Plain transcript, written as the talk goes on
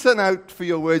Listen out for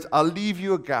your words. I'll leave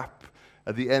you a gap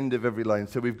at the end of every line.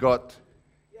 So we've got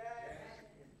yes,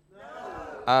 no,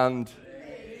 and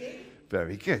maybe.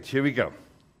 Very good. Here we go.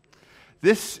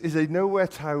 This is a nowhere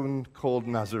town called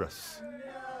Nazareth. No.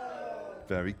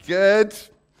 Very good.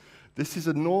 This is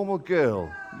a normal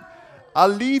girl. I'll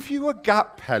leave you a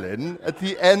gap, Helen, at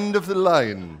the end of the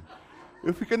line.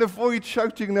 If we can avoid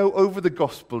shouting no over the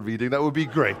gospel reading, that would be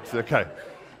great. Okay.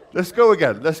 Let's go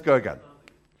again.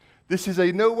 This is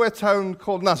a nowhere town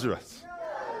called Nazareth.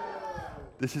 No.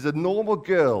 This is a normal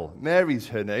girl. Mary's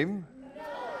her name. No.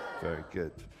 Very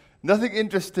good. Nothing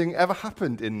interesting ever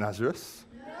happened in Nazareth.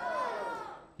 No.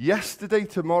 Yesterday,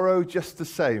 tomorrow, just the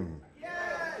same.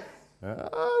 Yes.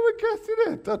 We're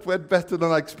getting it. That went better than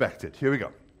I expected. Here we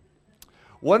go.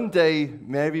 One day,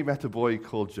 Mary met a boy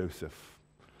called Joseph,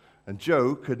 and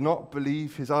Joe could not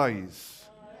believe his eyes.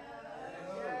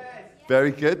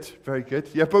 Very good, very good.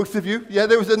 Yeah, both of you? Yeah,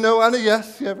 there was a no and a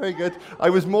yes. Yeah, very good. I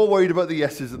was more worried about the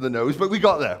yeses than the no's, but we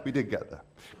got there. We did get there.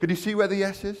 Can you see where the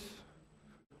yes is?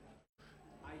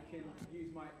 I can use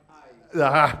my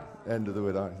eyes. End of the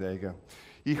word eye. There you go.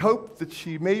 He hoped that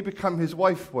she may become his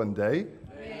wife one day.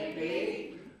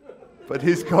 Maybe. But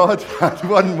his God had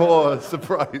one more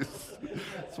surprise.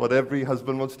 That's what every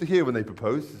husband wants to hear when they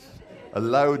propose. A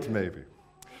loud maybe.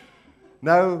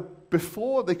 Now,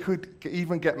 before they could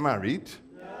even get married,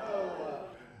 no.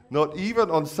 Not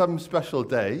even on some special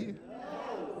day,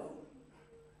 no.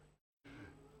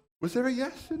 Was there a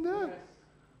yes in there?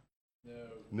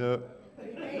 No.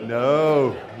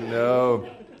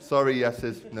 Sorry,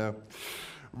 yeses, no.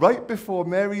 Right before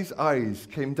Mary's eyes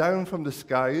came down from the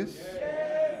skies,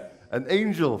 yes. An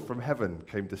angel from heaven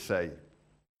came to say,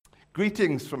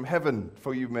 "Greetings from heaven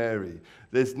for you, Mary.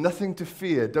 There's nothing to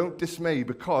fear. Don't dismay,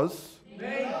 because..."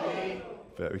 Maybe.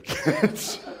 Very good.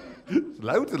 It's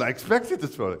louder than I expected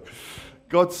this morning.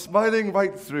 God's smiling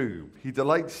right through. He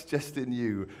delights just in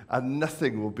you, and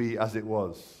nothing will be as it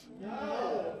was.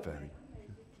 No. Very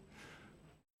good.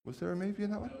 Was there a maybe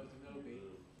in that one?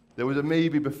 There was a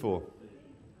maybe before.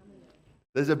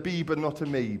 There's a B, but not a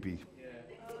maybe.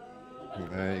 Yeah.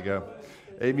 There you go.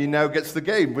 Amy now gets the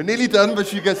game. We're nearly done, but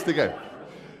she gets the game.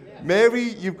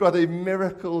 Mary, you've got a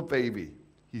miracle baby.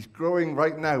 He's growing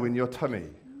right now in your tummy.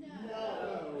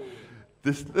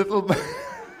 This little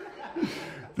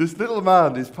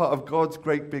man is part of God's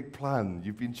great big plan.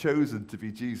 You've been chosen to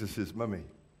be Jesus' mummy.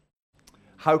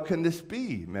 How can this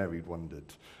be? Mary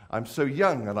wondered. I'm so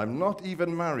young and I'm not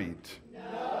even married.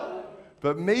 No.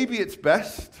 But maybe it's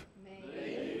best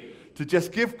to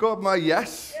just give God my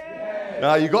yes.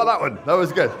 You got that one. That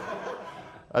was good.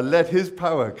 And let his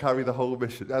power carry the whole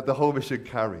mission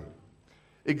carry.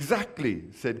 Exactly,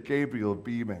 said Gabriel,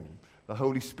 beaming. The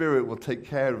Holy Spirit will take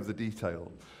care of the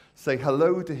detail. Say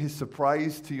hello to his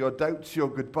surprise, to your doubts, your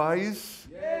goodbyes.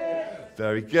 Yes.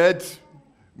 Very good.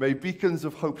 May beacons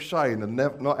of hope shine and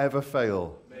not ever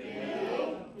fail.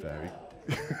 Very.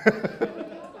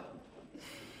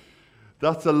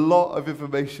 That's a lot of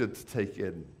information to take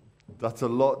in. That's a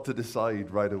lot to decide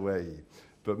right away.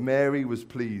 But Mary was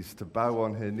pleased to bow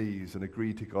on her knees and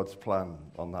agree to God's plan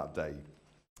on that day.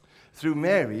 Through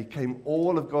Mary came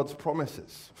all of God's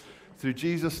promises. Through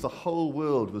Jesus, the whole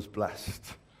world was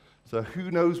blessed. So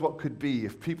who knows what could be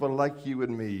if people like you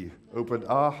and me opened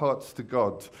our hearts to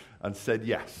God and said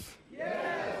yes.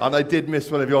 Yes. And I did miss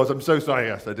one of yours. I'm so sorry.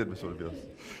 Yes, I did miss one of yours.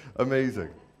 Amazing.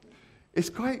 It's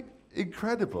quite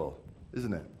incredible,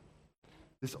 isn't it?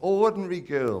 This ordinary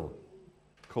girl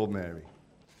called Mary.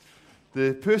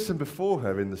 The person before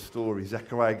her in the story,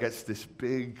 Zechariah, gets this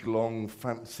big, long,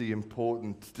 fancy,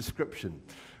 important description.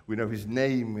 We know his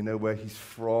name, we know where he's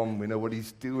from, we know what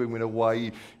he's doing, we know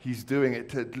why he's doing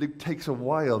it. It takes a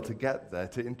while to get there,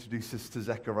 to introduce us to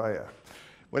Zechariah.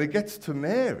 When it gets to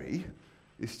Mary,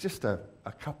 it's just a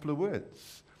couple of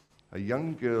words. A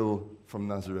young girl from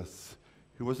Nazareth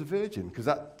who was a virgin, because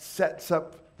that sets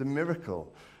up the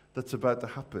miracle that's about to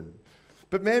happen.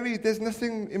 But Mary, there's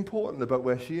nothing important about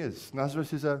where she is.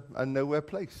 Nazareth is a nowhere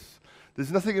place.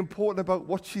 There's nothing important about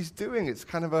what she's doing. It's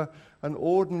kind of an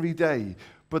ordinary day.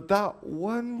 But that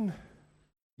one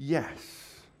yes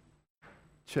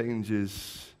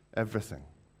changes everything.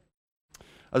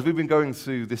 As we've been going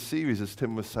through this series, as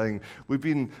Tim was saying, we've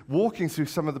been walking through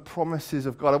some of the promises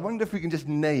of God. I wonder if we can just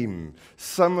name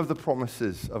some of the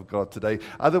promises of God today.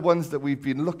 Either ones that we've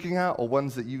been looking at or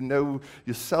ones that you know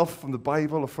yourself from the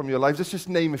Bible or from your lives. Let's just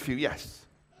name a few. Yes.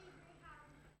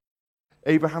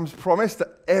 Abraham's promise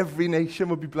that every nation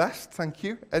would be blessed. Thank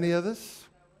you. Any others?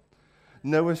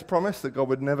 Noah's promise that God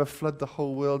would never flood the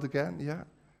whole world again. Yeah.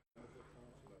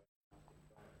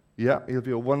 Yeah, he'll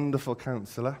be a wonderful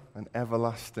counselor, an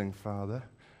everlasting father.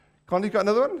 Connie, you got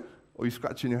another one? Or are you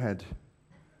scratching your head?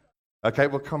 Okay,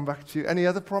 we'll come back to you. Any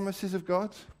other promises of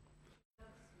God?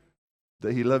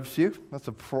 That he loves you. That's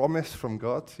a promise from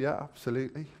God. Yeah,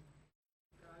 absolutely.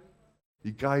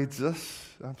 He guides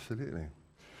us. Absolutely.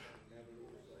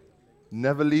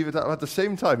 Never leave it at the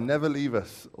same time. Never leave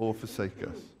us or forsake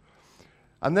us.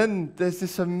 And then there's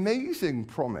this amazing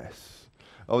promise,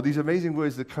 or these amazing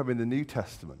words that come in the New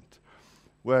Testament,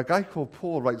 where a guy called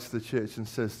Paul writes to the church and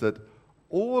says that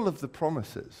all of the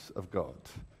promises of God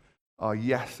are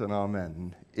yes and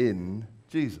amen in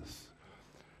Jesus.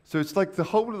 So it's like the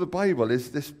whole of the Bible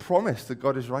is this promise that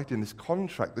God is writing, this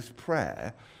contract, this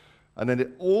prayer, and then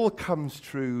it all comes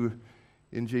true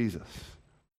in Jesus.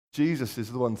 Jesus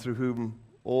is the one through whom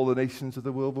all the nations of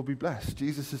the world will be blessed.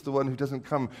 Jesus is the one who doesn't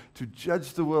come to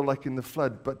judge the world like in the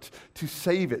flood, but to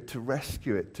save it, to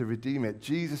rescue it, to redeem it.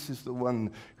 Jesus is the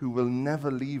one who will never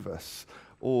leave us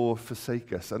or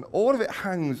forsake us. And all of it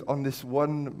hangs on this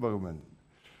one moment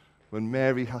when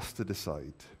Mary has to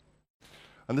decide.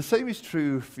 And the same is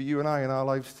true for you and I in our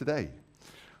lives today.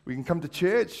 We can come to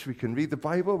church, we can read the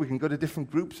Bible, we can go to different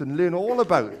groups and learn all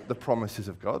about the promises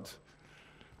of God.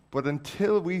 But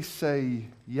until we say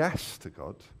yes to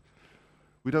God,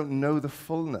 we don't know the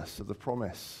fullness of the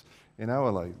promise in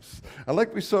our lives. And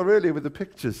like we saw earlier with the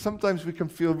pictures, sometimes we can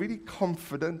feel really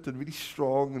confident and really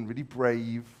strong and really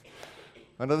brave.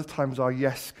 And other times our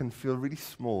yes can feel really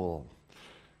small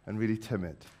and really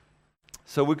timid.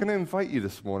 So we're going to invite you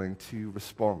this morning to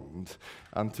respond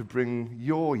and to bring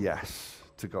your yes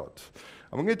to God.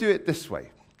 And we're going to do it this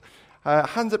way.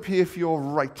 Hands up here if you're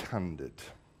right-handed.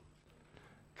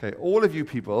 Okay, all of you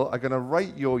people are going to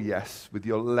write your yes with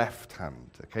your left hand,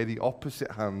 okay, the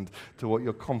opposite hand to what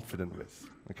you're confident with.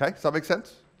 Okay, does that make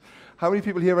sense? How many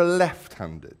people here are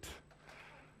left-handed?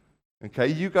 Okay,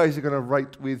 you guys are going to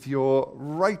write with your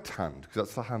right hand, because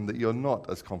that's the hand that you're not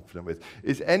as confident with.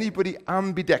 Is anybody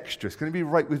ambidextrous? Going to be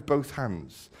right with both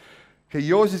hands? Okay,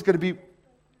 yours is going to be,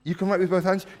 you can write with both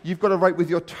hands. You've got to write with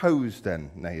your toes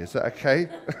then, Nay, is that okay?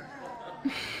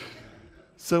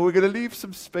 So we're going to leave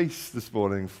some space this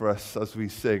morning for us as we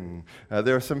sing.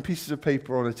 There are some pieces of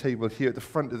paper on a table here at the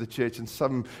front of the church and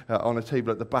some on a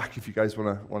table at the back if you guys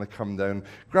want to come down.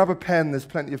 Grab a pen. There's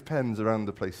plenty of pens around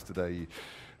the place today.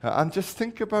 And just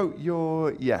think about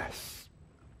your yes.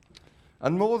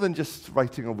 And more than just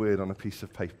writing a word on a piece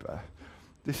of paper,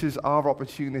 this is our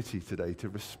opportunity today to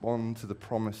respond to the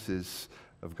promises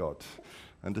of God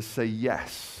and to say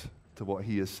yes to what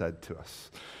he has said to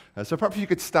us. So perhaps you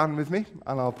could stand with me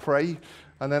and I'll pray.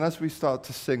 And then as we start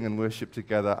to sing and worship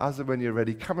together, as and when you're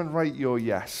ready, come and write your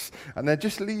yes. And then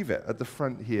just leave it at the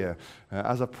front here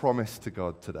as a promise to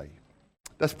God today.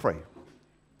 Let's pray.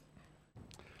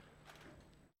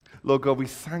 Lord God, we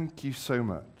thank you so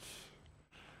much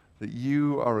that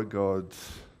you are a God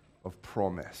of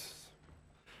promise.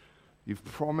 You've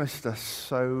promised us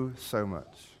so, so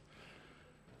much.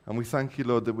 And we thank you,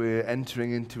 Lord, that we're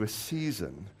entering into a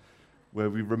season where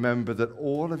we remember that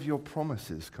all of your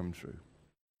promises come true.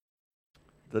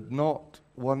 That not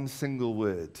one single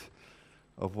word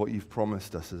of what you've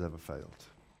promised us has ever failed.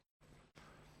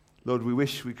 Lord, we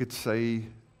wish we could say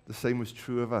the same was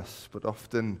true of us, but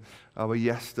often our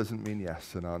yes doesn't mean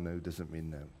yes and our no doesn't mean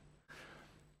no.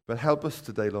 But help us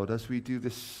today, Lord, as we do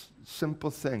this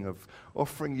simple thing of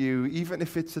offering you, even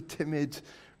if it's a timid,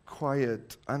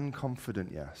 quiet,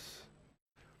 unconfident yes.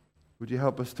 Would you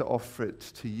help us to offer it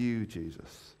to you,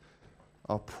 Jesus,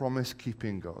 our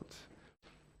promise-keeping God?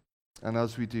 And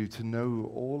as we do, to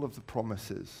know all of the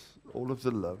promises, all of the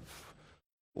love,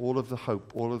 all of the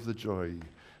hope, all of the joy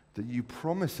that you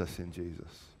promise us in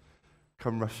Jesus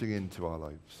come rushing into our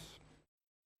lives.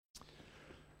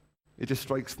 It just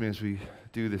strikes me as we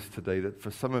do this today that for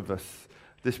some of us,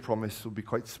 this promise will be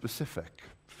quite specific.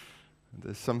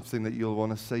 There's something that you'll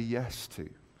want to say yes to.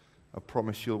 A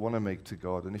promise you'll want to make to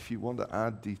God. And if you want to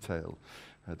add detail,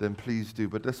 then please do.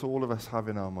 But let's all of us have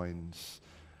in our minds,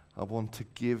 I want to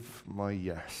give my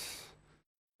yes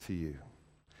to you.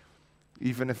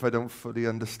 Even if I don't fully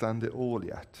understand it all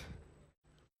yet.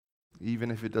 Even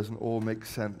if it doesn't all make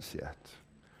sense yet.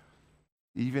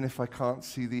 Even if I can't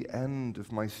see the end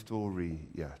of my story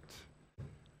yet.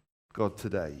 God,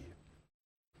 today,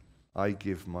 I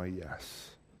give my yes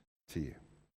to you.